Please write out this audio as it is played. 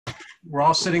we're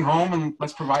all sitting home, and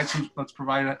let's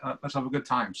have a good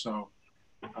time. So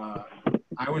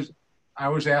I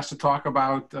was asked to talk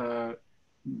about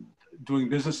doing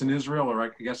business in Israel, or I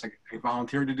guess I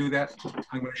volunteered to do that.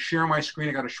 I'm going to share my screen.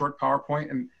 I got a short PowerPoint,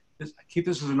 and keep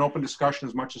this as an open discussion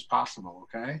as much as possible,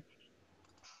 okay?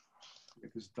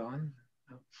 Get this done.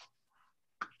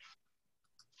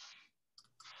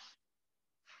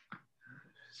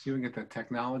 See if we can get the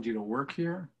technology to work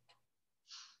here.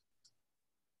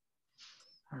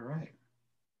 All right.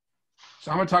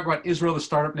 So I'm going to talk about Israel, the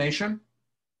startup nation.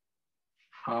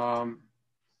 So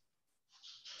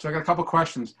I got a couple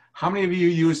questions. How many of you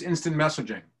use instant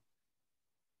messaging?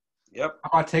 Yep. How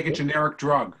about take a generic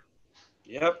drug?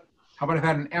 Yep. How about have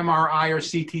had an MRI or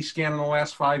CT scan in the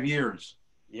last 5 years?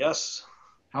 Yes.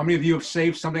 How many of you have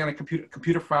saved something on a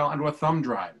computer file onto a thumb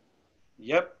drive?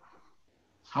 Yep.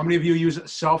 How many of you use a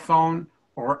cell phone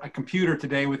or a computer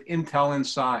today with Intel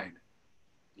inside?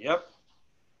 Yep.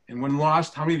 And when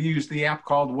lost, how many of you use the app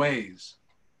called Waze?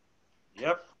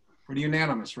 Yep. Pretty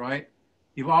unanimous, right?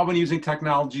 You've all been using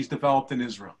technologies developed in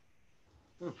Israel.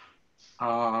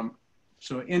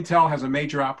 So Intel has a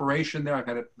major operation there. I've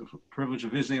had the privilege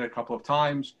of visiting it a couple of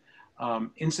times.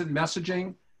 Instant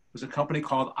messaging was a company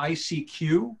called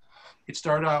ICQ. It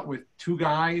started out with two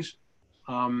guys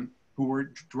who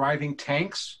were driving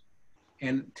tanks,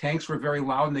 and tanks were very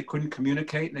loud and they couldn't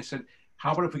communicate. And they said,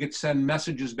 how about if we could send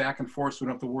messages back and forth so we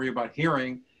don't have to worry about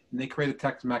hearing? And they created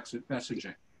text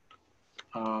messaging.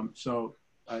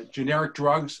 Generic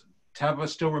drugs, Teva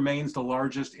still remains the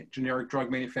largest generic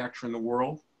drug manufacturer in the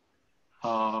world.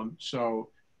 And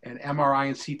MRI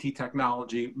and CT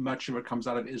technology, much of it comes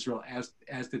out of Israel,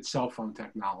 as did cell phone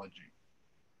technology.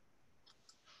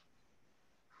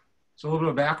 So a little bit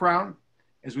of background.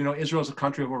 As we know, Israel is a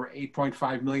country of over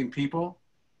 8.5 million people.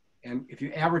 And if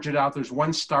you average it out, there's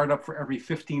one startup for every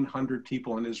 1,500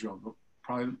 people in Israel,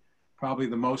 probably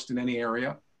the most in any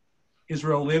area.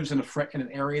 Israel lives in an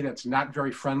area that's not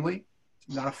very friendly,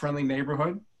 not a friendly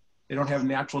neighborhood. They don't have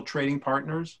natural trading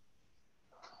partners.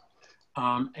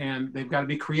 And they've got to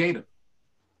be creative.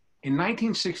 In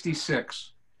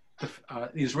 1966, the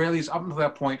Israelis, up until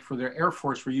that point, for their Air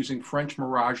Force, were using French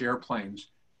Mirage airplanes,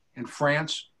 and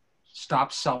France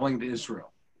stopped selling to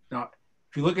Israel. Now,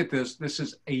 if you look at this, this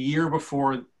is a year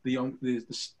before the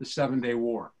 6-day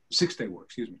war,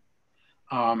 excuse me.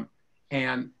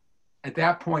 And at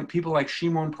that point, people like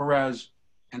Shimon Peres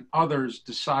and others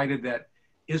decided that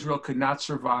Israel could not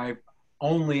survive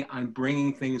only on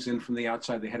bringing things in from the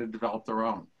outside. They had to develop their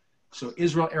own. So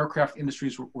Israel Aircraft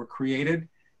Industries were created,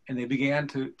 and they began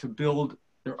to build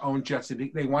their own jets.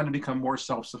 They wanted to become more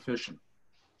self-sufficient.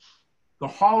 The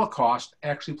Holocaust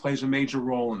actually plays a major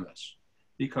role in this,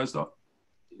 because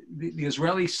the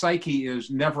Israeli psyche is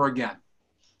never again.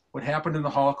 What happened in the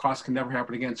Holocaust can never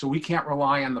happen again. So we can't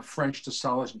rely on the French to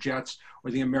sell us jets, or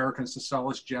the Americans to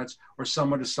sell us jets, or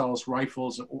someone to sell us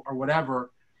rifles, or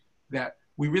whatever. That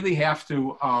we really have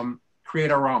to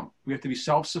create our own. We have to be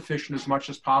self-sufficient as much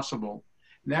as possible.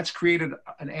 And that's created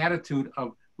an attitude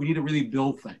of we need to really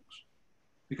build things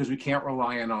because we can't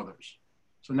rely on others.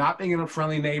 So not being in a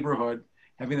friendly neighborhood,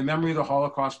 having the memory of the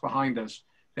Holocaust behind us,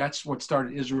 that's what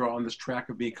started Israel on this track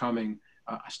of becoming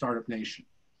a startup nation.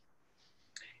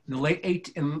 In the late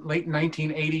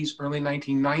 1980s, early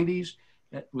 1990s,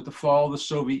 with the fall of the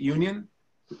Soviet Union,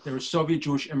 there was Soviet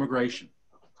Jewish immigration.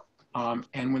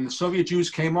 And when the Soviet Jews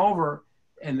came over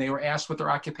and they were asked what their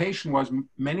occupation was,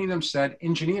 many of them said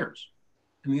engineers.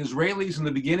 And the Israelis in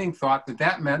the beginning thought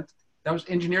that meant that was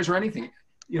engineers or anything.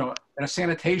 You know, and a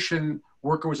sanitation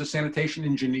worker was a sanitation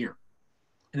engineer.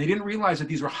 And they didn't realize that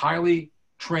these were highly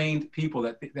trained people,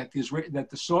 that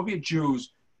the Soviet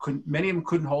Jews, many of them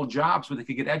couldn't hold jobs, but they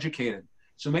could get educated.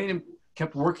 So many of them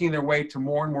kept working their way to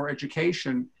more and more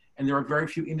education, and there were very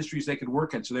few industries they could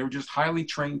work in. So they were just highly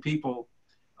trained people.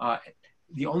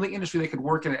 The only industry they could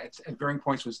work in at varying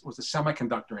points was the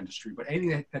semiconductor industry, but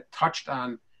anything that touched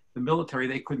on the military,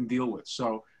 they couldn't deal with.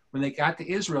 So when they got to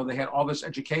Israel, they had all this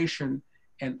education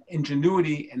and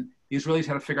ingenuity, and the Israelis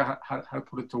had to figure out how to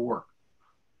put it to work.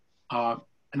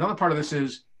 Another part of this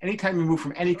is anytime you move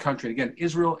from any country, again,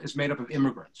 Israel is made up of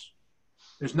immigrants.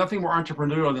 There's nothing more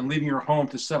entrepreneurial than leaving your home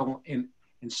to settle in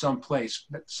some place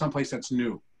that's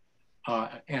new.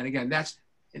 And again, that's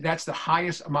the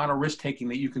highest amount of risk taking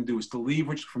that you can do, is to leave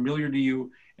what's familiar to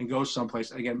you and go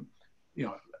someplace. Again,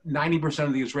 90%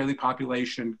 of the Israeli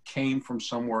population came from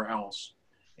somewhere else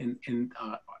in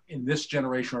this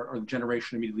generation or the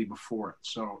generation immediately before it.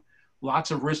 So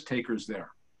lots of risk takers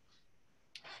there.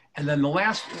 And then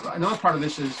another part of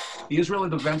this is the Israeli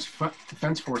Defense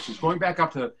Forces. Going back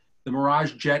up to the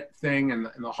Mirage jet thing and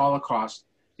the Holocaust,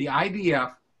 the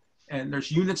IDF and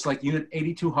there's units like Unit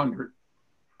 8200,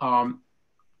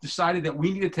 decided that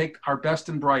we need to take our best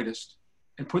and brightest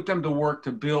and put them to work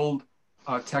to build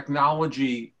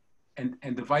technology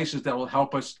and devices that will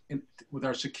help us with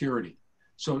our security.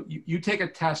 So you take a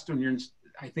test when you're,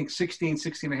 I think, 16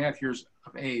 and a half years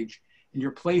of age, and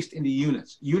you're placed into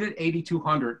units. Unit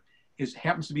 8200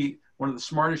 happens to be one of the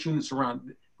smartest units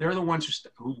around. They're the ones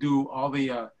who do all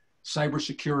the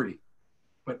cybersecurity.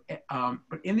 But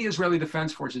in the Israeli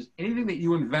Defense Forces, anything that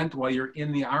you invent while you're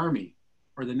in the Army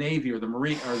or the Navy or the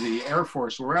Marine or the Air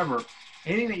Force, wherever,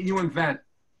 anything that you invent,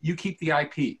 you keep the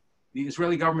IP. The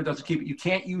Israeli government doesn't keep it. You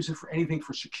can't use it for anything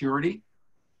for security,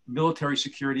 military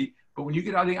security. But when you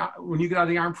get out of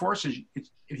the armed forces,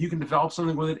 if you can develop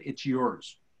something with it, it's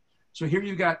yours. So here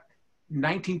you got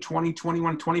 19, 20,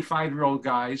 21, 25-year-old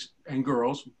guys and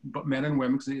girls, but men and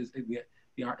women, because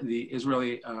the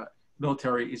Israeli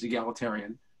military is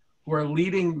egalitarian, who are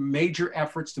leading major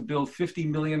efforts to build $50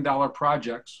 million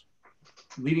projects,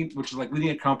 which is like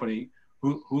leading a company,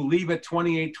 who leave at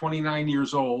 28, 29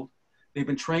 years old. They've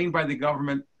been trained by the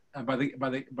government, by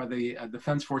the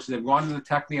Defense Forces. They've gone to the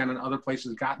Technion and other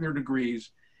places, gotten their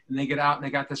degrees, and they get out and they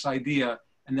got this idea,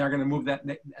 and they're going to move that,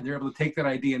 and they're able to take that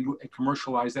idea and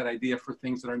commercialize that idea for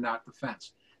things that are not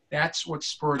defense. That's what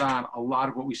spurred on a lot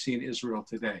of what we see in Israel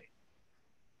today.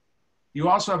 You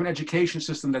also have an education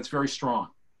system that's very strong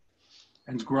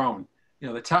and has grown. You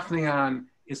know, the Technion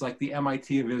is like the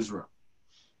MIT of Israel.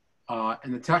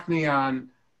 And the Technion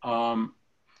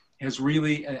has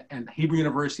really, and Hebrew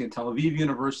University and Tel Aviv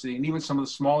University, and even some of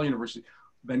the smaller universities,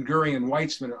 Ben Gurion,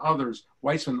 Weizmann, and others,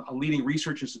 Weizmann, a leading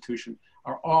research institution,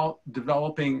 are all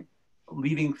developing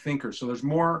leading thinkers. So there's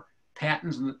more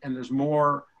patents and there's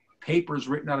more papers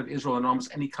written out of Israel than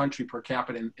almost any country per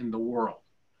capita in the world.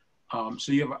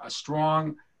 So you have a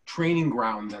strong training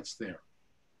ground that's there.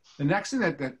 The next thing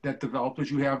that developed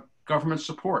is you have government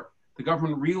support. The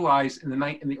government realized in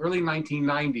the early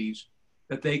 1990s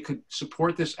that they could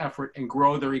support this effort and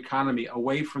grow their economy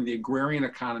away from the agrarian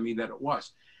economy that it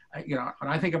was. When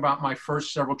I think about my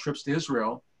first several trips to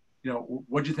Israel,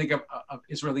 what do you think of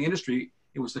Israeli industry?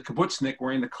 It was the kibbutznik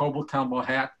wearing the Kobel Temple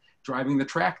hat, driving the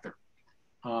tractor.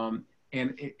 On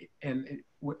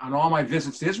all my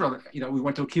visits to Israel, we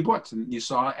went to a kibbutz and you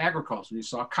saw agriculture and you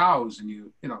saw cows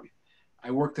and I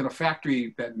worked in a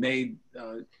factory that made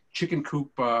chicken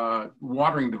coop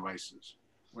watering devices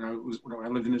when I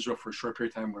lived in Israel for a short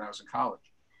period of time when I was in college.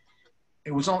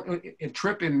 It was a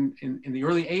trip in the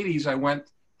early 80s. I went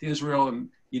to Israel and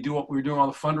we were doing all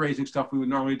the fundraising stuff we would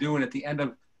normally do. And at the end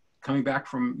of coming back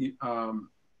from Yad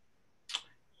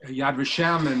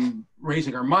Vashem and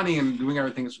raising our money and doing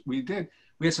everything we did,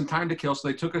 we had some time to kill. So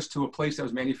they took us to a place that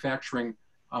was manufacturing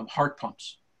heart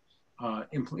pumps,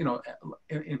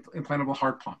 implantable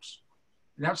heart pumps.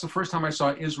 And that was the first time I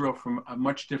saw Israel from a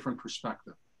much different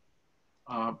perspective.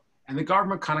 And the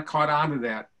government kind of caught on to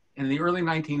that. In the early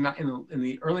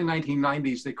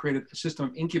 1990s, they created a system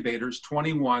of incubators,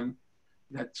 21,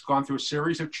 that's gone through a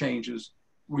series of changes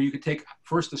where you could take,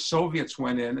 first the Soviets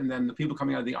went in, and then the people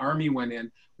coming out of the army went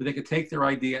in, where they could take their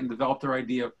idea and develop their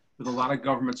idea with a lot of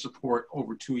government support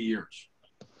over 2 years.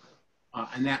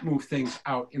 And that moved things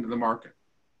out into the market.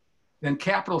 Then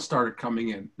capital started coming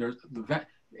in.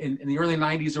 In the early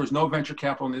 90s, there was no venture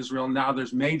capital in Israel. Now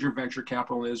there's major venture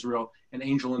capital in Israel and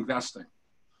angel investing.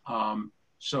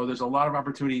 So there's a lot of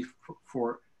opportunity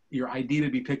for your idea to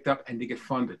be picked up and to get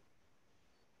funded.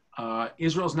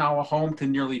 Israel is now a home to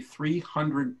nearly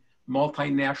 300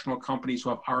 multinational companies who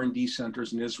have R&D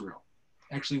centers in Israel.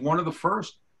 Actually, one of the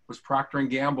first was Procter &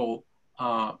 Gamble,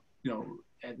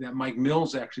 that Mike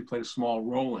Mills actually played a small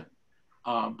role in.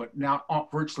 But now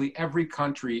virtually every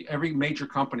country, every major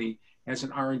company has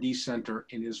an R&D center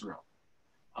in Israel.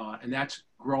 And that's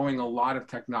growing a lot of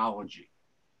technology.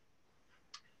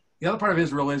 The other part of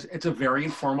Israel is it's a very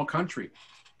informal country.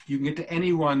 You can get to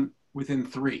anyone within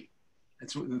 3.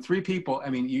 It's within 3 people. I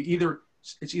mean,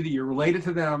 it's either you're related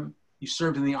to them, you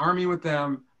served in the army with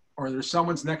them, or there's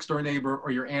someone's next door neighbor, or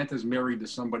your aunt is married to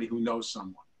somebody who knows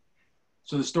someone.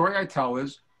 So the story I tell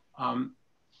is,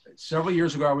 several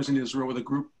years ago, I was in Israel with a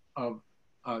group of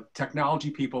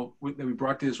technology people that we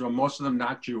brought to Israel, most of them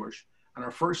not Jewish. On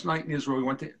our first night in Israel, we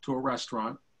went to a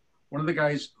restaurant. One of the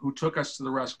guys who took us to the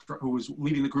restaurant, who was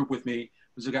leading the group with me,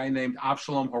 was a guy named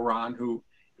Avshalom Horan, who,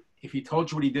 if he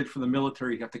told you what he did for the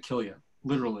military, he'd have to kill you,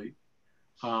 literally.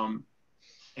 The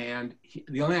only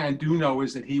thing I do know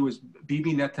is that he was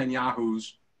Bibi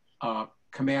Netanyahu's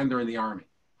commander in the army,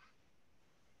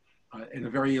 in a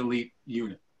very elite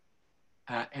unit.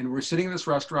 And we're sitting in this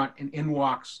restaurant, and in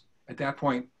walks, at that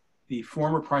point, the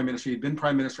former prime minister. He'd been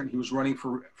prime minister, and he was running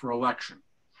for election.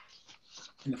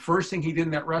 And the first thing he did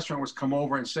in that restaurant was come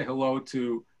over and say hello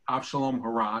to Avshalom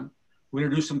Haran, who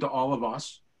introduced him to all of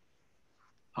us.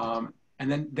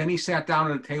 And then he sat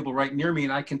down at a table right near me,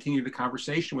 and I continued the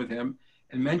conversation with him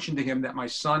and mentioned to him that my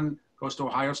son goes to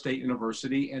Ohio State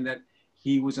University and that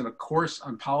he was in a course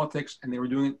on politics, and they were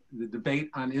doing the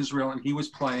debate on Israel, and he was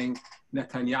playing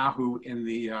Netanyahu in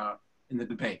the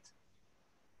debate.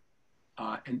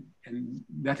 And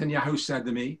Netanyahu said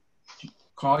to me,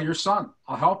 "Call your son.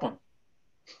 I'll help him."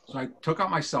 So I took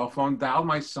out my cell phone, dialed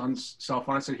my son's cell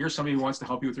phone. I said, "Here's somebody who wants to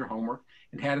help you with your homework,"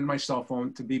 and handed my cell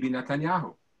phone to Bibi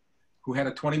Netanyahu, who had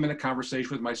a 20-minute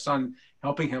conversation with my son,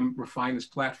 helping him refine his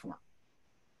platform.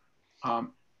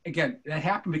 Again, that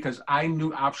happened because I knew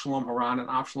Avshalom Haran and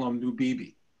Avshalom knew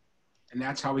Bibi. And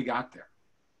that's how we got there.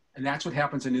 And that's what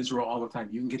happens in Israel all the time.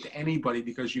 You can get to anybody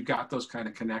because you got those kind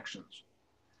of connections.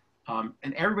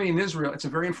 And everybody in Israel, it's a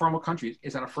very informal country.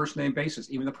 It's on a first name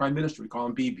basis. Even the prime minister, we call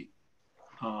him Bibi.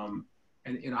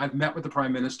 And I've met with the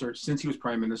prime minister since he was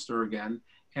prime minister again.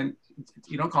 And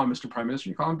you don't call him Mr. Prime Minister,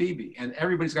 you call him Bibi. And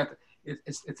everybody's got,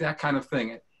 it's that kind of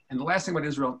thing. And the last thing about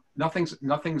Israel, nothing's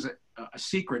a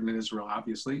secret in Israel,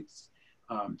 obviously. It's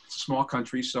a small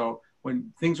country. So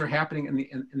when things are happening in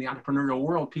the entrepreneurial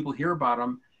world, people hear about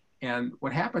them. And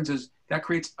what happens is that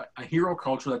creates a hero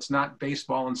culture that's not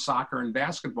baseball and soccer and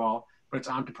basketball, but it's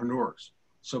entrepreneurs.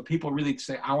 So people really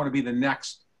say, I want to be the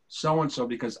next so-and-so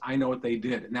because I know what they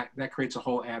did. And that creates a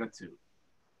whole attitude.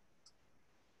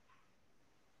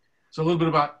 So a little bit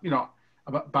about,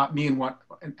 about me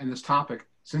and this topic.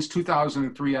 Since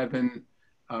 2003, I've been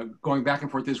going back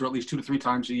and forth to Israel at least 2 to 3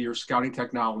 times a year, scouting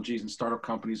technologies and startup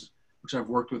companies, which I've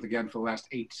worked with again for the last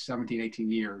 17,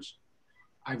 18 years.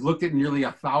 I've looked at nearly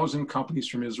 1,000 companies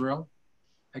from Israel.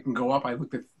 I can go up. I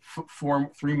looked at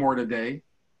 3 more today.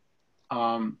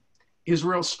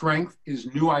 Israel's strength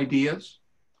is new ideas,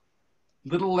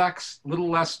 little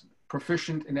less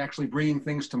proficient in actually bringing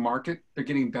things to market. They're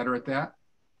getting better at that.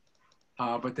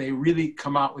 But they really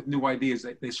come out with new ideas.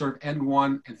 They sort of end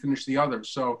one and finish the other.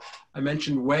 So I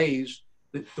mentioned Waze.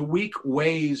 The week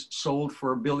Waze sold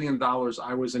for $1 billion,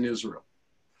 I was in Israel.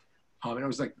 And it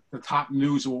was like the top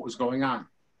news of what was going on.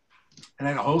 And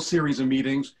I had a whole series of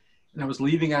meetings. And I was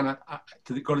leaving to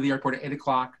go to the airport at 8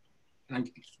 o'clock. And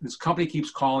this company keeps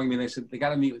calling me. And they said, they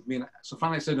got to meet with me. And so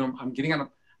finally I said to them, I'm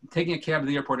taking a cab to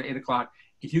the airport at 8 o'clock.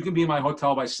 If you can be in my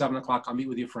hotel by 7 o'clock, I'll meet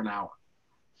with you for an hour.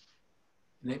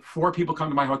 And 4 people come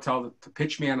to my hotel to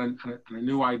pitch me on a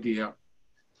new idea.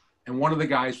 And one of the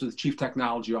guys was the chief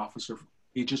technology officer.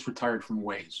 He just retired from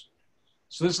Waze.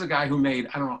 So this is a guy who made,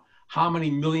 I don't know how many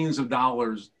millions of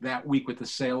dollars that week with the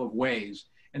sale of Waze.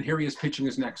 And here he is pitching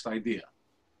his next idea.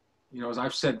 As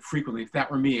I've said frequently, if that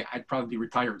were me, I'd probably be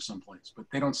retired someplace. But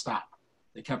they don't stop.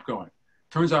 They kept going.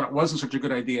 Turns out it wasn't such a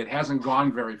good idea. It hasn't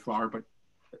gone very far, but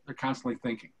they're constantly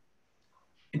thinking.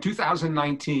 In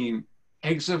 2019,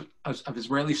 exit of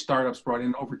Israeli startups brought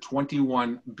in over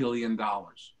 $21 billion.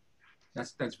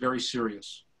 That's very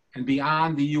serious. And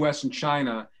beyond the US and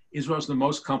China, Israel's the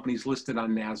most companies listed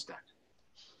on NASDAQ.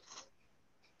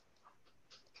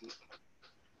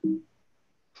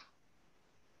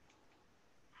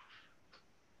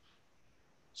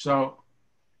 So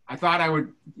I thought I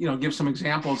would, give some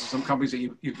examples of some companies that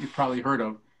you've probably heard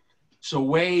of. So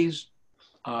Waze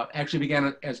actually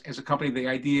began as a company, the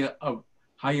idea of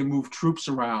how you move troops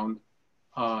around,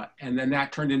 and then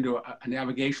that turned into a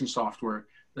navigation software.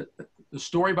 The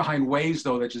story behind Waze,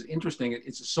 though, that's just interesting,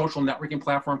 it's a social networking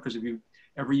platform because if you've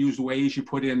ever used Waze, you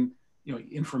put in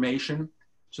information.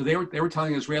 So they were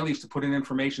telling Israelis to put in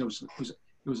information. It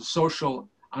was a social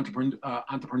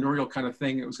entrepreneurial kind of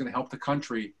thing. It was going to help the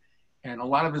country. And a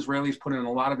lot of Israelis put in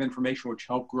a lot of information which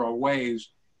helped grow Waze.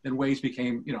 Then Waze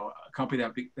became, a company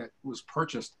that was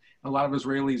purchased. And a lot of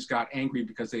Israelis got angry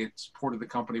because they had supported the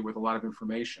company with a lot of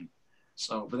information.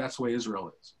 So, but that's the way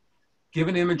Israel is.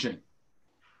 Given Imaging.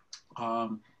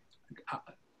 Gabi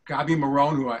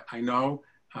Marone, who I know,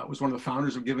 was one of the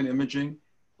founders of Given Imaging.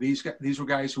 These were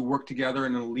guys who worked together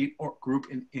in an elite group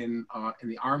in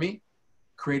the Army,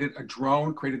 created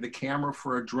the camera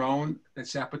for a drone that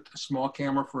sat, a small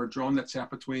camera for a drone that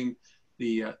sat between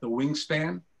the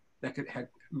wingspan that had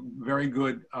very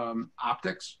good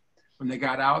optics. When they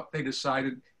got out, they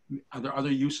decided, are there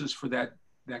other uses for that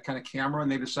kind of camera?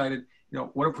 And they decided,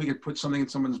 what if we could put something in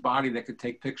someone's body that could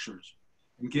take pictures?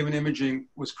 And Given Imaging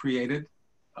was created,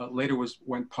 later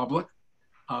went public.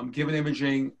 Given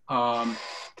Imaging,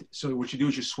 so what you do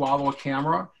is you swallow a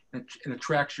camera and it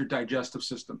tracks your digestive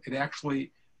system.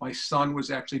 My son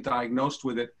was actually diagnosed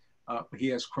with it. He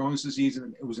has Crohn's disease,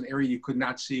 and it was an area you could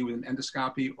not see with an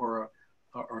endoscopy or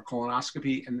a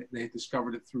colonoscopy, and they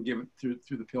discovered it through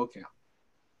the pill cam.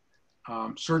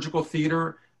 Surgical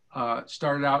theater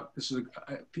started out, this is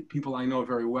people I know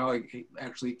very well. He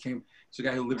actually came, it's a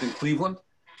guy who lived in Cleveland.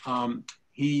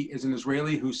 He is an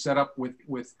Israeli who set up with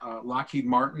Lockheed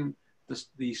Martin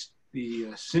the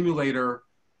simulator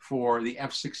for the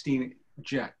F-16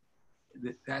 jet.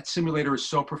 That simulator is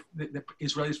the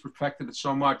Israelis perfected it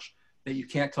so much that you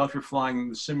can't tell if you're flying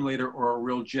the simulator or a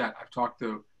real jet. I've talked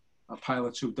to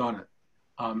pilots who've done it.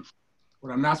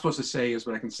 What I'm not supposed to say is,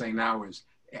 what I can say now is,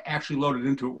 actually loaded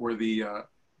into it where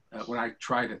when I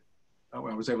tried it,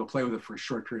 when I was able to play with it for a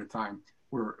short period of time,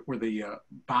 where the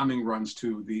bombing runs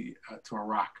to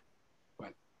Iraq,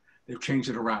 but they've changed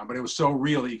it around. But it was so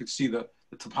real that you could see the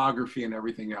topography and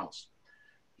everything else.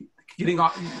 Getting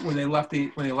off when they left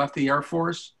the Air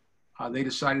Force, they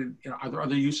decided, are there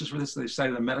other uses for this? They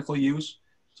decided a medical use.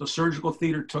 So surgical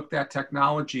theater took that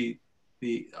technology,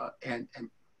 and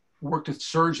worked with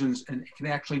surgeons, and can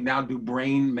actually now do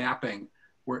brain mapping,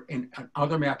 where in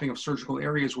other mapping of surgical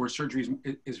areas where surgery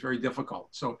is very difficult.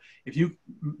 So if you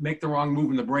make the wrong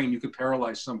move in the brain, you could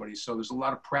paralyze somebody. So there's a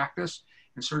lot of practice,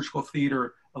 and surgical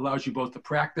theater allows you both to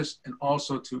practice and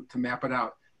also to map it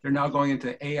out. They're now going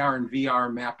into AR and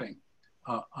VR mapping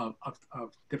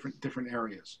of different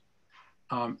areas.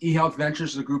 eHealth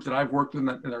Ventures is a group that I've worked with,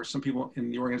 and there are some people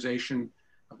in the organization,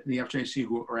 in the FJMC,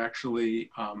 who are actually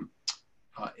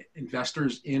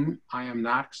investors in. I am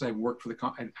not, because I worked for the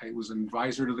company. I was an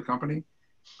advisor to the company.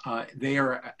 They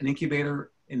are an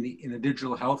incubator in the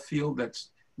digital health field that's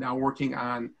now working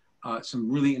on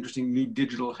some really interesting new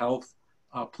digital health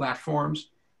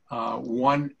platforms.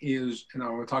 One is, and I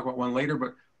will talk about one later,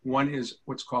 but one is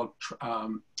what's called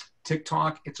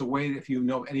TikTok. It's a way, if you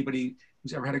know anybody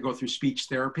who's ever had to go through speech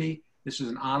therapy, this is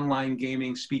an online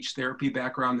gaming speech therapy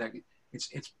background that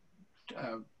it's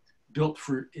built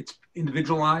for, it's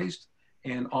individualized,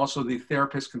 and also the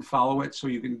therapist can follow it, so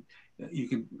you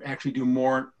can actually do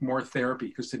more therapy.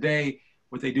 Because today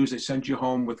what they do is they send you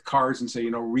home with cards and say,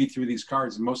 read through these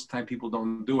cards, and most of the time people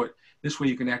don't do it. This way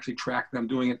you can actually track them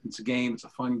doing it. It's a game, it's a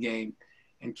fun game,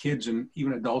 and kids and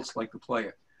even adults like to play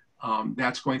it.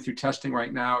 That's going through testing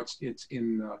right now. It's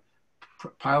in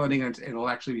piloting, and it'll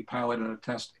actually be piloted in a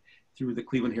test through the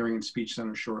Cleveland Hearing and Speech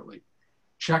Center shortly.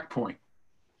 Checkpoint,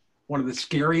 one of the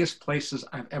scariest places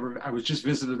I was just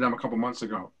visited them a couple months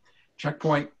ago.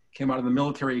 Checkpoint came out of the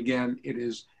military again. It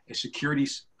is a security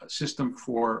system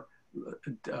for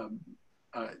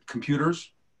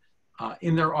computers.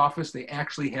 In their office, they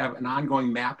actually have an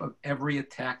ongoing map of every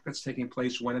attack that's taking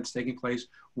place, when it's taking place,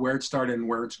 where it started, and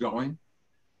where it's going.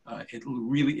 It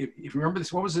really, if you remember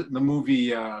this, what was it in the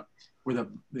movie where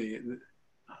the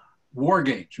War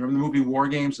Games? Remember the movie War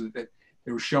Games, that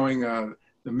they were showing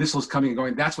the missiles coming and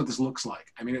going? That's what this looks like.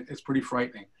 I mean, it's pretty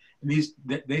frightening. And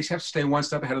they have to stay one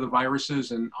step ahead of the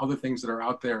viruses and other things that are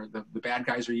out there, the bad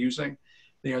guys are using.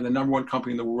 They are the #1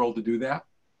 company in the world to do that.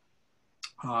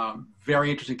 Very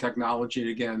interesting technology. And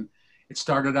again, it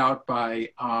started out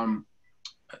by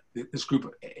this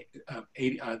group, the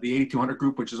 8200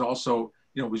 group, which is also,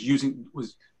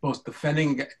 was both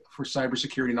defending for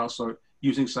cybersecurity and also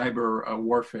using cyber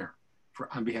warfare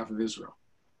on behalf of Israel.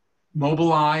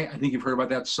 Mobileye, I think you've heard about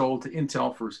that, sold to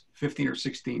Intel for $15 or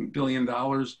 $16 billion,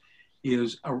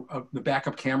 is the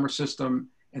backup camera system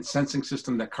and sensing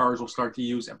system that cars will start to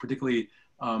use, and particularly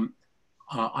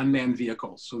unmanned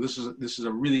vehicles. So this is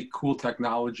a really cool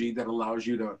technology that allows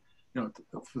you to,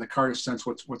 for the car to sense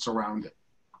what's around it.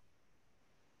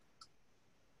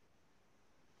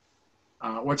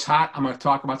 What's hot? I'm going to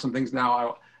talk about some things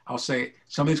now. I'll say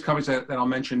some of these companies that I'll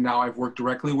mention now I've worked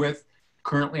directly with.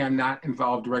 Currently, I'm not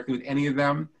involved directly with any of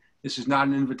them. This is not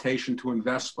an invitation to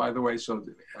invest, by the way, so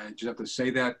I just have to say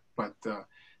that, but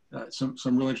some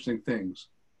real interesting things.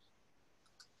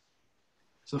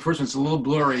 So the first one's a little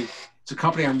blurry. It's a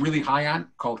company I'm really high on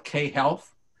called K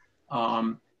Health.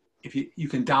 If you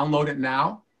can download it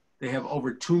now. They have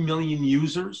over 2 million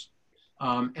users.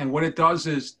 And what it does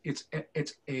is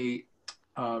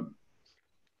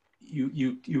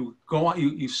you go on,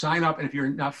 you sign up, and if you're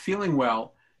not feeling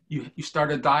well, you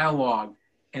start a dialogue,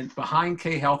 and behind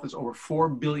K Health is over 4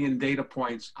 billion data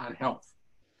points on health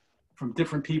from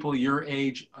different people your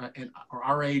age or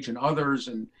our age and others,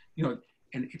 and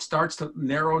and it starts to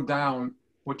narrow down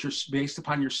what you're, based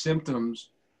upon your symptoms,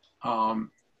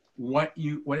 what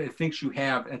it thinks you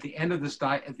have. At the end of this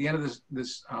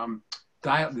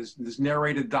this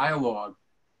narrated dialogue,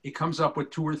 it comes up with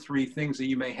 2 or 3 things that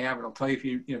you may have, and it'll tell you if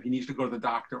you need to go to the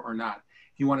doctor or not.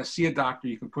 If you want to see a doctor,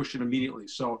 you can push it immediately.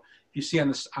 So if you see on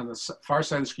the far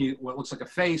side of the screen what looks like a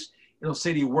face, it'll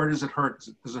say to you, where does it hurt?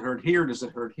 Does it hurt here? Does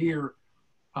it hurt here?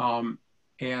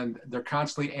 And they're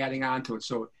constantly adding on to it.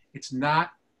 So it's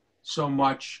not so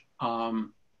much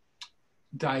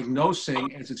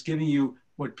diagnosing as it's giving you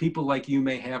what people like you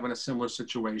may have in a similar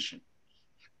situation.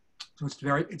 So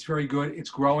it's very good. It's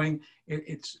growing.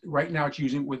 It's right now it's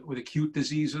using with acute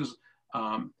diseases,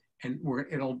 and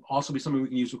it'll also be something we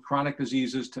can use with chronic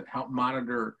diseases to help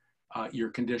monitor your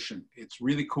condition. It's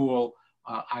really cool.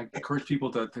 I encourage people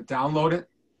to download it.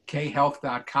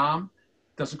 khealth.com.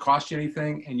 Doesn't cost you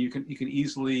anything, and you can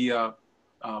easily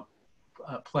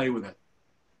play with it.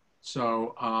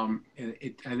 So I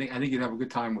think you'd have a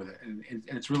good time with it, and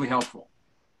it's really helpful.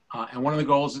 And one of the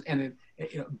goals, and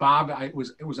Bob,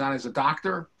 was on as a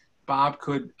doctor. Bob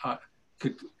could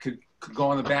go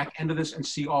on the back end of this and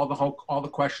see all the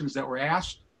questions that were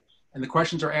asked, and the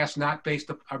questions are asked not based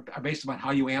upon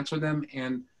how you answer them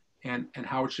and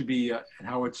how it should be and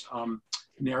how it's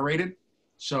narrated.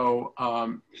 So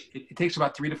it takes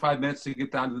about 3 to 5 minutes to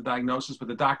get down to the diagnosis, but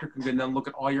the doctor can then look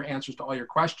at all your answers to all your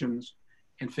questions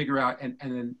and figure out and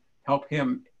then help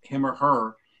him or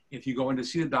her if you go in to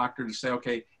see the doctor to say,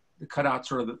 okay, cut out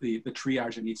sort of the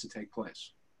triage that needs to take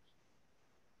place.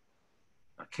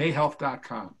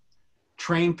 khealth.com.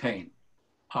 Train Pain.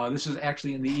 This is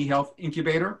actually in the eHealth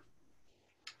incubator.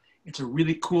 It's a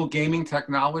really cool gaming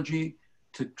technology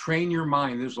to train your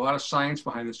mind. There's a lot of science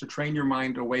behind this, to train your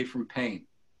mind away from pain.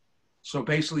 So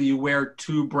basically you wear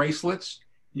 2 bracelets,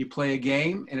 you play a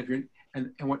game, and if you're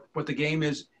and what the game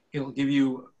is, it'll give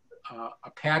you a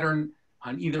pattern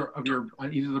on either of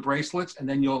the bracelets, and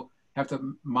then you'll have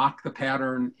to mock the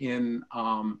pattern in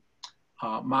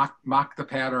mock the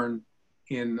pattern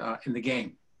in the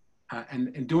game.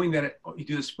 And doing that, you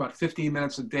do this about 15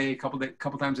 minutes a day, a couple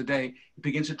times a day. It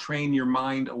begins to train your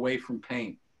mind away from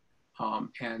pain,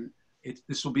 and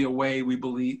this will be a way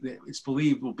it's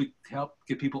believed will help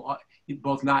get people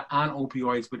both not on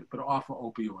opioids but off of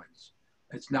opioids.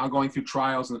 It's now going through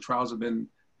trials, and the trials have been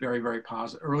very, very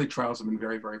positive. Early trials have been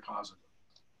very, very positive.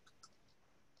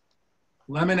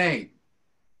 Lemonade,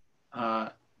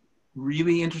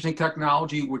 really interesting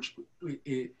technology, which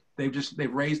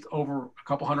they've raised over a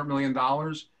couple $100 million.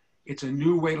 It's a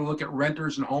new way to look at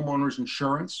renters and homeowners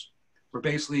insurance, where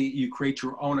basically you create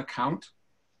your own account.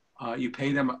 You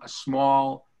pay them a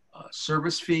small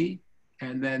service fee,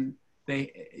 and then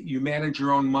you manage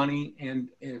your own money. And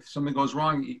if something goes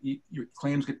wrong, your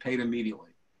claims get paid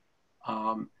immediately.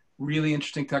 Really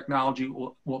interesting technology.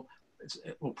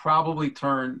 It will probably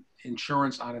turn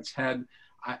insurance on its head.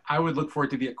 I would look for it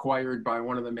to be acquired by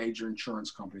one of the major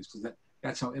insurance companies, because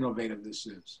that's how innovative this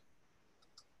is.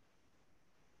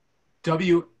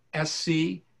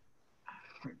 WSC,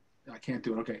 I can't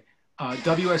do it, okay.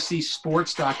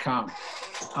 WSCsports.com.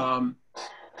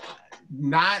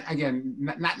 Not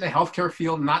in the healthcare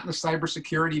field, not in the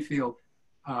cybersecurity field.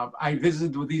 I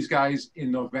visited with these guys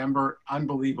in November,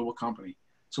 unbelievable company.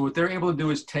 So what they're able to do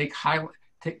is take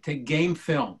game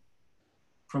film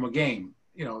from a game,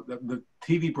 the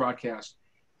TV broadcast,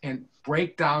 and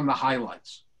break down the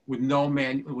highlights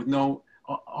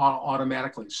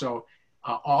automatically. So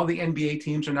all the NBA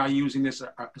teams are now using this,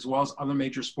 as well as other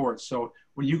major sports. So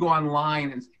when you go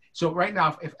online, so right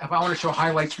now, if I want to show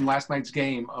highlights from last night's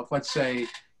game of, let's say,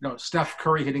 Steph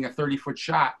Curry hitting a 30-foot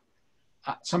shot,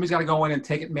 somebody's got to go in and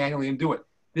take it manually and do it.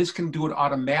 This can do it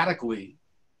automatically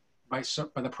by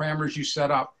the parameters you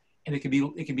set up, and it can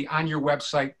be on your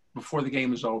website before the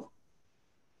game is over.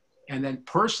 And then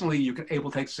personally, you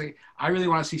can say, I really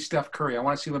want to see Steph Curry. I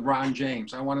want to see LeBron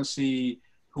James. I want to see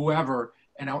whoever,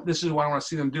 and this is what I want to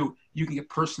see them do. You can get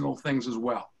personal things as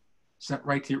well, sent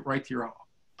right to your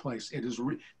place. It is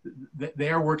they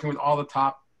are working with all the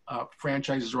top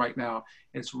franchises right now.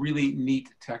 It's really neat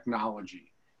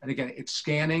technology. And again, it's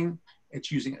scanning.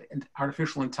 It's using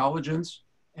artificial intelligence,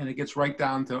 and it gets right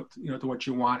down to to what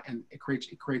you want, and it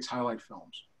creates highlight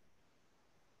films.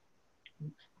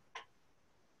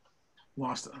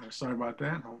 Lost it. Sorry about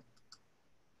that.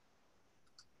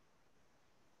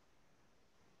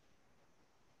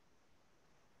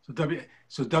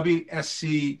 So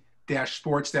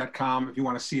WSC-sports.com if you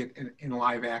want to see it in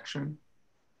live action.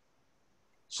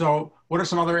 So what are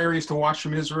some other areas to watch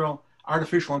from Israel?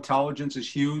 Artificial intelligence is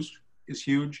huge.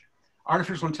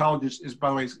 Artificial intelligence by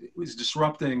the way, is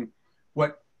disrupting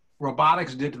what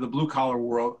robotics did to the blue collar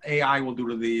world. AI will do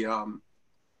to the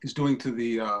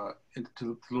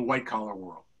white collar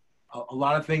world. A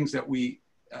lot of things that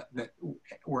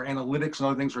where analytics and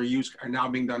other things are now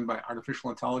being done by artificial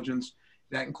intelligence.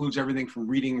 That includes everything from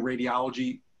reading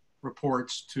radiology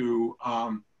reports to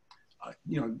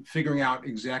figuring out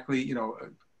exactly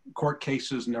court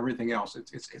cases and everything else.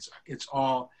 It's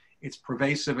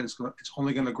pervasive, and it's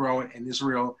only going to grow. And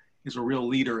Israel, is a real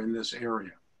leader in this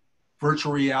area.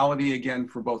 Virtual reality, again,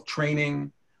 for both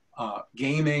training,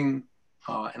 gaming,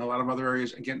 and a lot of other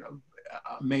areas. Again,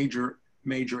 a major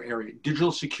area.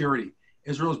 Digital security.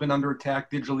 Israel has been under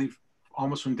attack digitally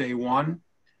almost from day one.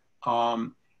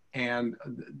 And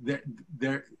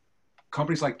their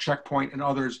companies like Checkpoint and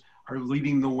others are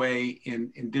leading the way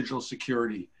in digital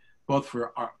security, both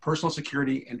for our personal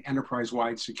security and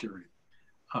enterprise-wide security.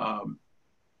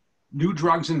 New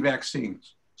drugs and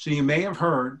vaccines. So you may have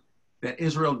heard that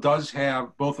Israel does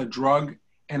have both a drug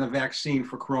and a vaccine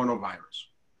for coronavirus.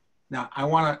 Now, I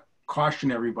want to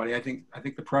caution everybody. I think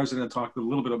the president talked a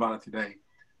little bit about it today.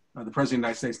 The president of the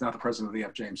United States, not the president of the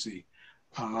FJMC.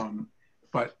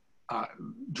 But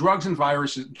drugs and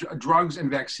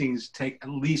vaccines take at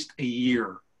least a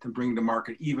year to bring to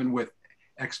market, even with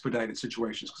expedited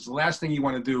situations. Because the last thing you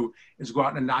want to do is go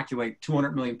out and inoculate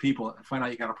 200 million people and find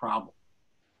out you got a problem.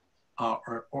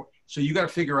 So you got to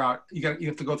figure out, you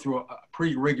have to go through a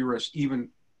pretty rigorous, even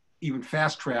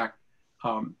fast track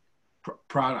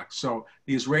product. So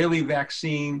the Israeli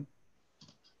vaccine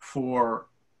for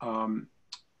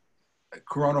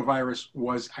coronavirus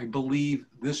was, I believe,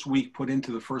 this week put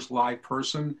into the first live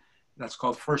person. That's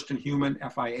called first in human,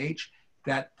 FIH.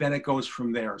 Then it goes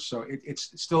from there. So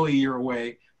it's still a year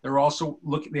away. They're also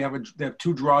looking. They have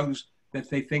two drugs that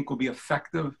they think will be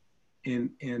effective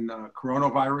in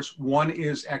coronavirus. One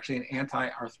is actually an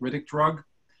anti-arthritic drug,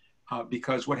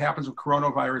 because what happens with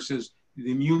coronavirus is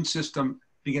the immune system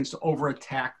begins to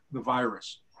overattack the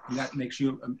virus, and that makes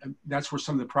you. That's where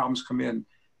some of the problems come in.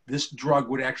 This drug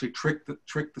would actually trick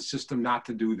the system not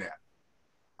to do that.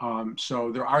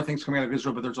 So there are things coming out of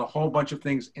Israel, but there's a whole bunch of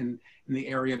things in the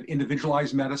area of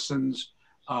individualized medicines,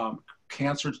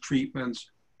 cancer treatments,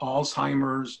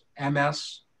 Alzheimer's,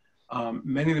 MS,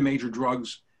 many of the major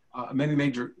drugs, many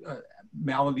major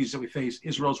maladies that we face.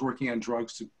 Israel's working on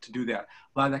drugs to do that.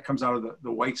 A lot of that comes out of the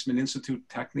Weizmann Institute,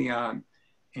 Technion,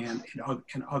 and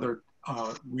other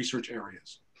research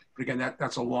areas. But again,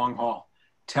 that's a long haul.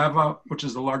 Teva, which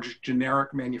is the largest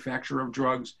generic manufacturer of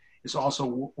drugs, is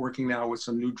also working now with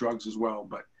some new drugs as well.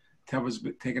 But Teva's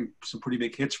taken some pretty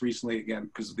big hits recently, again,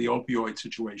 because of the opioid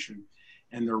situation,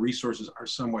 and their resources are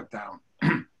somewhat down.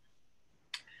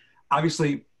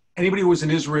 Obviously, anybody who was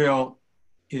in Israel,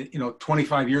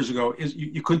 25 years ago,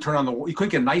 you couldn't turn on you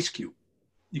couldn't get an ice cube.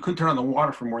 You couldn't turn on the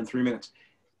water for more than 3 minutes.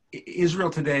 Israel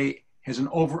today has an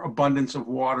overabundance of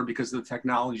water because of the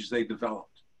technologies they developed.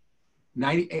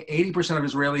 80% of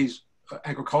Israelis'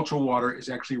 agricultural water is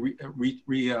actually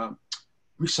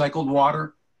recycled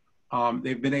water.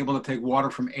 They've been able to take water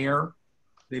from air.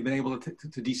 They've been able to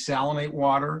desalinate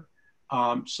water.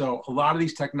 So a lot of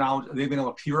these technologies, they've been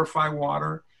able to purify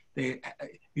water. It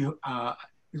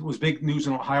was big news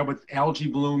in Ohio, but algae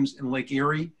blooms in Lake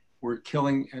Erie were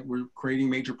creating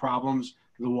major problems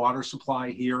to the water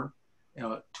supply here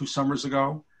 2 summers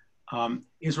ago.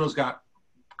 Israel's got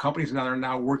companies that are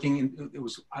now working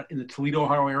in the Toledo,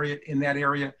 Ohio area, in that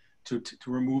area to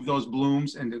remove those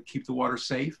blooms and to keep the water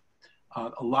safe.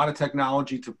 A lot of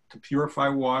technology to purify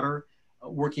water,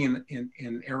 working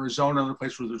in Arizona, another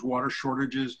place where there's water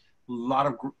shortages. A lot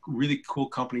of really cool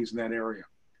companies in that area.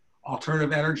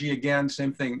 Alternative energy, again,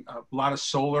 same thing. A lot of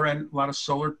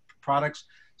solar products,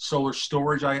 solar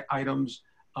storage items.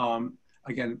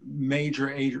 Again, major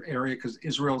area because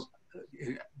Israel's,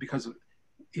 because of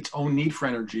its own need for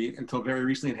energy until very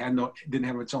recently, it didn't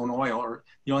have its own oil, or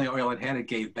the only oil it had, it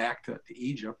gave back to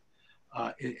Egypt.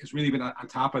 It's really been on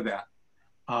top of that.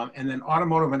 And then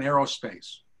automotive and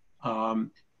aerospace.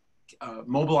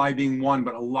 Mobileye being one,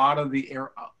 but a lot of the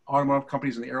automotive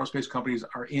companies and the aerospace companies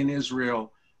are in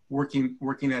Israel working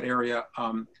that area.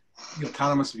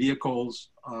 Autonomous vehicles,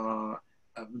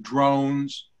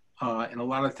 drones, and a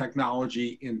lot of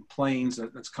technology in planes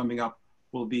that's coming up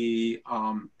will be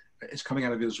is coming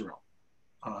out of Israel,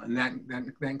 and that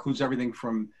includes everything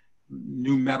from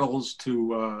new metals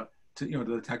to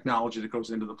the technology that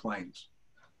goes into the planes.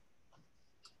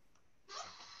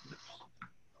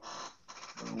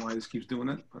 I don't know why this keeps doing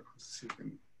it, but let's see if we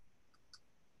can.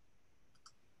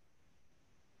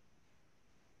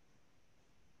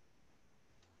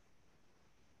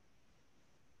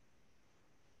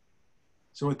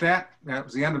 So with that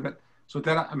was the end of it. So with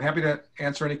that, I'm happy to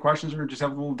answer any questions or just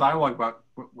have a little dialogue about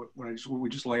what we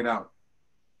just laid out.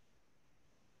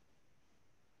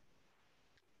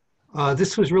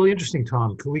 This was really interesting,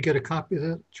 Tom. Could we get a copy of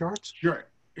the charts? Sure,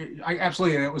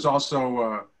 absolutely, and it was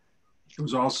also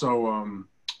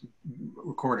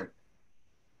recorded.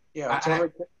 Yeah.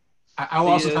 I'll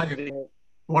also tell you,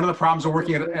 one of the problems of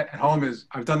working at home is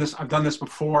I've done this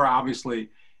before. Obviously,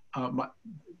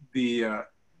 the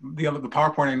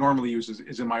PowerPoint I normally use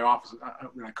is in my office.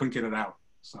 I couldn't get it out.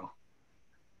 So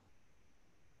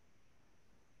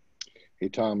Hey,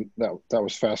 Tom, that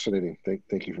was fascinating.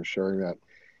 Thank you for sharing that.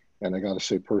 And I got to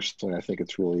say, personally, I think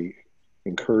it's really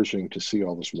encouraging to see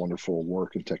all this wonderful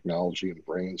work and technology and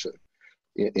brains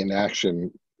in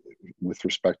action with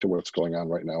respect to what's going on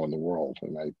right now in the world.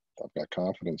 And I've got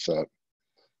confidence that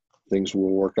things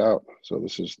will work out. So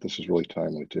this is really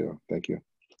timely too. Thank you.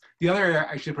 The other area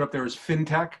I should put up there is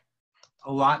fintech,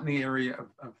 a lot in the area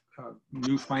of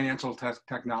new financial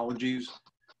technologies.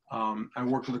 I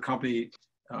worked with a company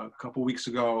a couple weeks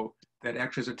ago that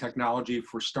actually has a technology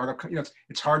for startup. You know,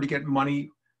 it's hard to get money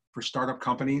for startup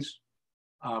companies,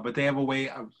 but they have a way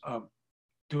of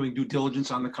doing due diligence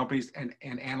on the companies and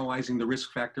analyzing the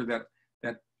risk factor that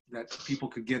people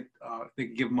could get. They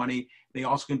could give money. They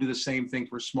also can do the same thing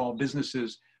for small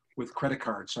businesses with credit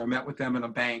cards. So I met with them in a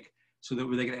bank so that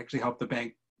they could actually help the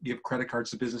bank give credit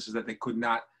cards to businesses that they could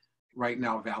not right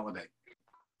now validate.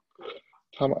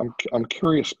 Tom, I'm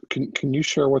curious. Can you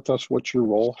share with us what your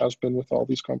role has been with all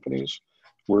these companies?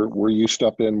 Where you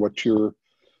step in, what your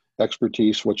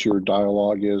expertise, what your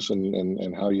dialogue is,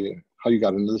 and how you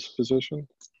got into this position?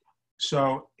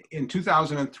 So in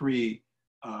 2003,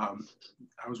 I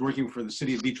was working for the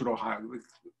city of Beechwood, Ohio,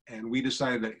 and we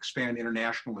decided to expand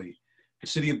internationally. The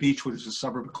city of Beechwood, is a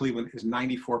suburb of Cleveland, is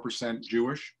 94%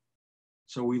 Jewish.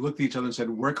 So we looked at each other and said,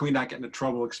 where can we not get into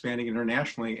trouble expanding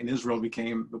internationally? And Israel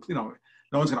became, you know,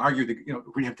 no one's going to argue that, you know,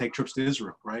 we have to take trips to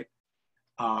Israel, right?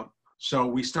 So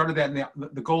we started that, and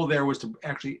the goal there was to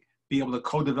actually be able to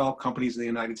co-develop companies in the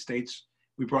United States.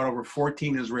 We brought over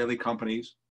 14 Israeli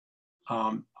companies,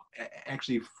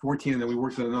 actually 14, and then we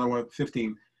worked with another one,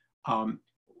 15.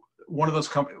 One of those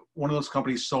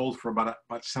companies sold for about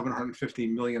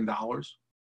 $750 million.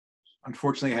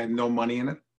 Unfortunately, I had no money in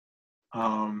it,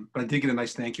 but I did get a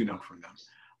nice thank you note from them.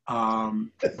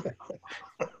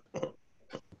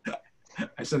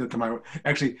 I said it to my,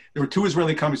 actually, there were two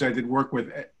Israeli companies I did work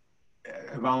with. I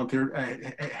volunteered,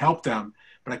 I helped them,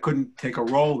 but I couldn't take a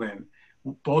role in.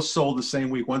 Both sold the same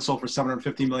week. One sold for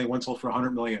 $750 million, one sold for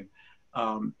 $100 million.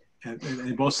 And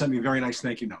they both sent me very nice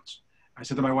thank you notes. I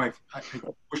said to my wife, I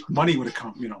wish money would have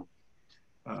come, you know.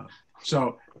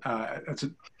 So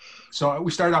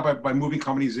we started out by moving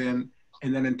companies in.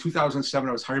 And then in 2007,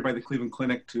 I was hired by the Cleveland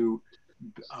Clinic to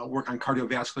work on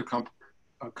cardiovascular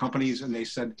companies. And they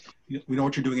said, we know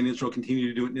what you're doing in Israel, continue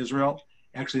to do it in Israel.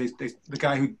 Actually, the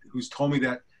guy who's told me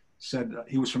that said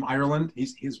he was from Ireland.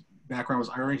 His background was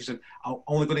Irish. He said, I'll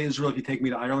only go to Israel if you take me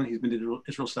to Ireland. He's been to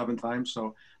Israel 7 times.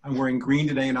 So I'm wearing green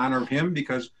today in honor of him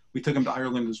because we took him to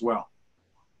Ireland as well.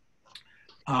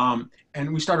 And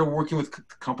we started working with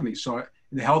companies. So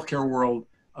in the healthcare world,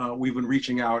 we've been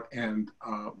reaching out and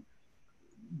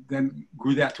then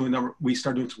grew that to a number. We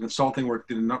started doing some consulting work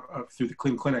through the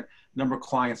Cleveland Clinic, a number of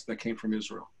clients that came from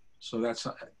Israel. So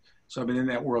I've been in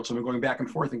that world. So I've been going back and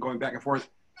forth.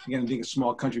 Again, being a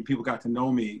small country, people got to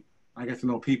know me. I got to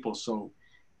know people. So,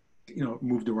 you know,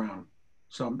 moved around.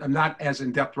 So I'm not as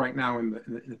in depth right now in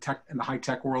the high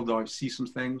tech world, though I see some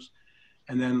things.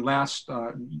 And then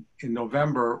in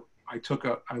November, I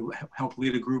helped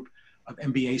lead a group of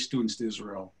MBA students to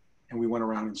Israel, and we went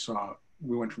around and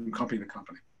we went from company to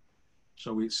company.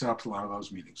 So we set up a lot of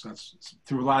those meetings. That's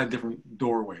through a lot of different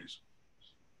doorways.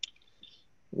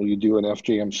 Will you do an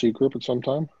FJMC group at some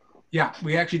time? Yeah,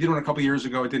 we actually did one a couple of years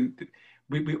ago.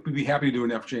 We'd be happy to do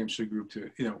an FJMC group too.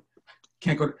 You know,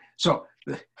 can't go to, so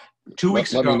 2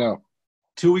 weeks ago. Let me know.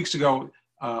 2 weeks ago,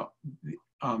 a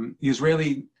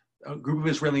group of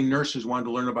Israeli nurses wanted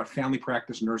to learn about family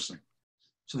practice nursing.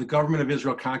 So the government of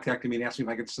Israel contacted me and asked me if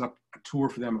I could set up a tour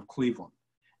for them of Cleveland.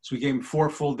 So we gave them 4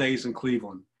 full days in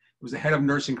Cleveland. It was the head of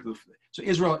nursing. So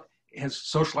Israel has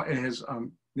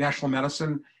national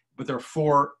medicine, but there are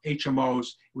 4 HMOs.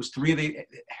 It was 3 of the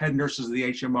head nurses of the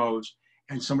HMOs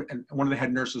and one of the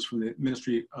head nurses from the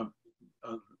Ministry of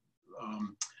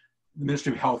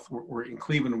Health were in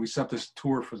Cleveland, and we set up this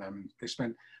tour for them. They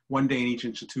spent 1 day in each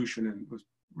institution, and it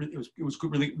was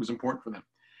good, really, it was important for them.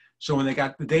 So when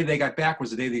the day they got back was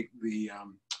the day the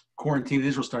quarantine in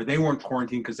Israel started. They weren't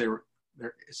quarantined because they're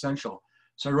essential.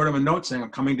 So I wrote them a note saying, I'm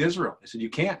coming to Israel. They said, you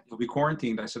can't, you'll be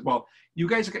quarantined. I said, well, you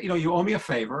guys, you know, you owe me a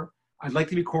favor. I'd like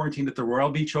to be quarantined at the Royal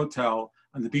Beach Hotel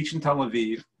on the beach in Tel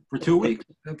Aviv for 2 weeks.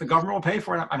 If the government will pay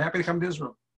for it, I'm happy to come to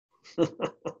Israel.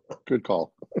 Good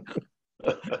call.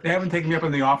 They haven't taken me up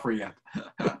on the offer yet.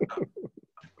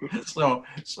 so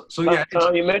yeah.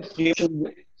 Tom, you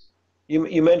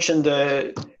mentioned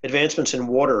advancements in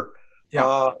water.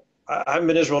 Yeah. I haven't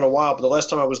been to Israel in a while, but the last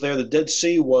time I was there, the Dead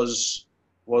Sea was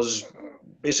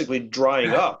basically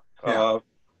drying up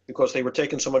because they were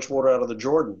taking so much water out of the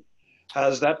Jordan.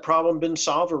 Has that problem been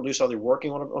solved, or at least are they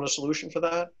working on a solution for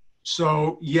that?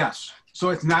 So yes. So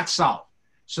it's not solved.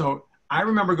 So I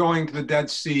remember going to the Dead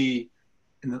Sea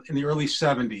in the early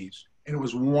 70s, and it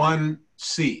was one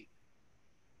sea.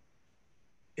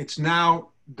 It's now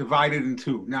divided in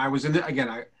two. Now I was in it again.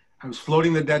 I was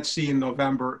floating the Dead Sea in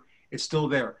November. It's still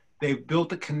there. They've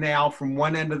built a canal from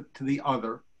one end to the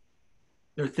other.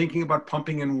 They're thinking about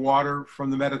pumping in water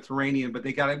from the Mediterranean, but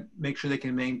they got to make sure they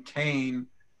can maintain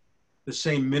the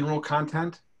same mineral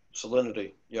content.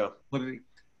 Salinity, yeah. Salinity.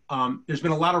 There's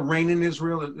been a lot of rain in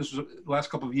Israel. This was the last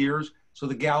couple of years, so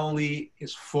the Galilee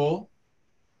is full.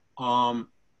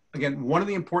 Again, one of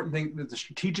the important things, the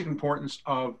strategic importance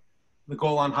of the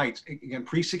Golan Heights, again,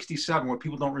 pre-67, what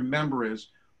people don't remember is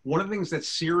one of the things that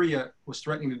Syria was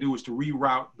threatening to do was to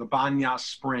reroute the Banya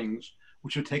Springs,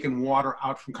 which had taken water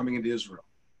out from coming into Israel.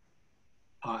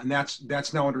 And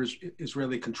that's now under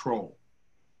Israeli control.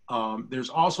 There's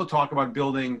also talk about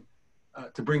building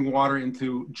to bring water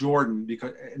into Jordan,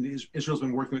 because Israel's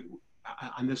been working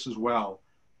on this as well.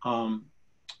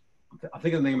 I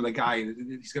think of the name of the guy.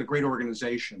 He's got a great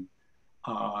organization.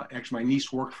 Actually, my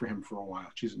niece worked for him for a while.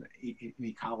 She's in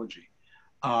ecology.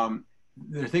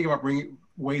 They're thinking about bringing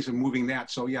ways of moving that.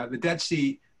 So yeah, the Dead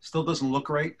Sea still doesn't look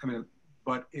great. I mean,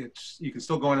 but you can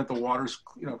still go in if the water's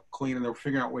clean, and they're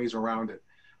figuring out ways around it.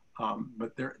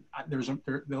 But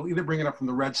they'll either bring it up from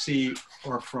the Red Sea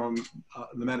or from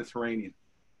the Mediterranean.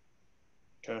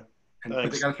 Okay.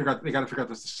 But they got to figure out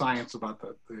the science about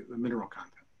the mineral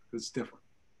content. It's different.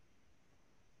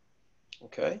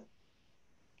 Okay.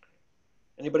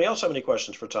 Anybody else have any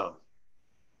questions for Tom?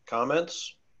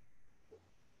 Comments?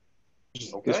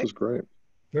 Okay. This was great.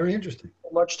 Very interesting. Thank you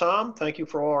so much, Tom. Thank you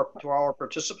to our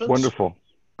participants. Wonderful.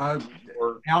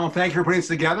 Alan, thank you for putting this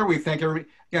together. We thank everybody.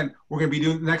 Again, we're going to be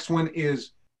doing, the next one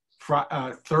is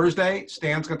Thursday.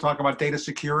 Stan's going to talk about data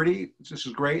security. This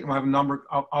is great. And we'll have a number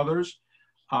of others.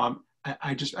 I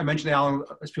mentioned to Alan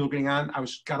as people getting on, I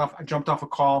jumped off a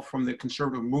call from the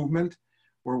conservative movement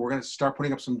where we're going to start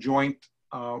putting up some jointly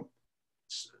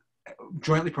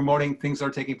promoting things that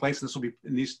are taking place. This will be,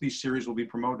 and these series will be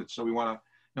promoted. So we want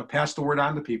to pass the word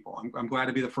on to people. I'm glad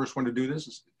to be the first one to do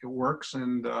this. It works,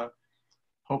 and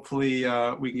hopefully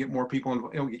we can get more people,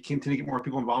 continue to get more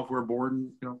people involved who are bored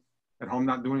and at home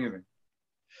not doing anything.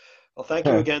 Well, thank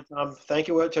you again, Tom. Thank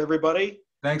you to everybody.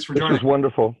 Thanks for joining. This was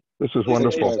wonderful. This was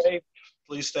wonderful. Stay safe.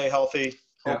 Please stay healthy.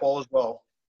 Hope all is well.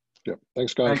 Yeah.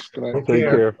 Thanks, guys. Thanks. Good night. Take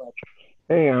care.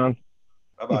 Hey, Alan.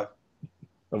 Bye-bye.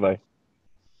 Bye-bye.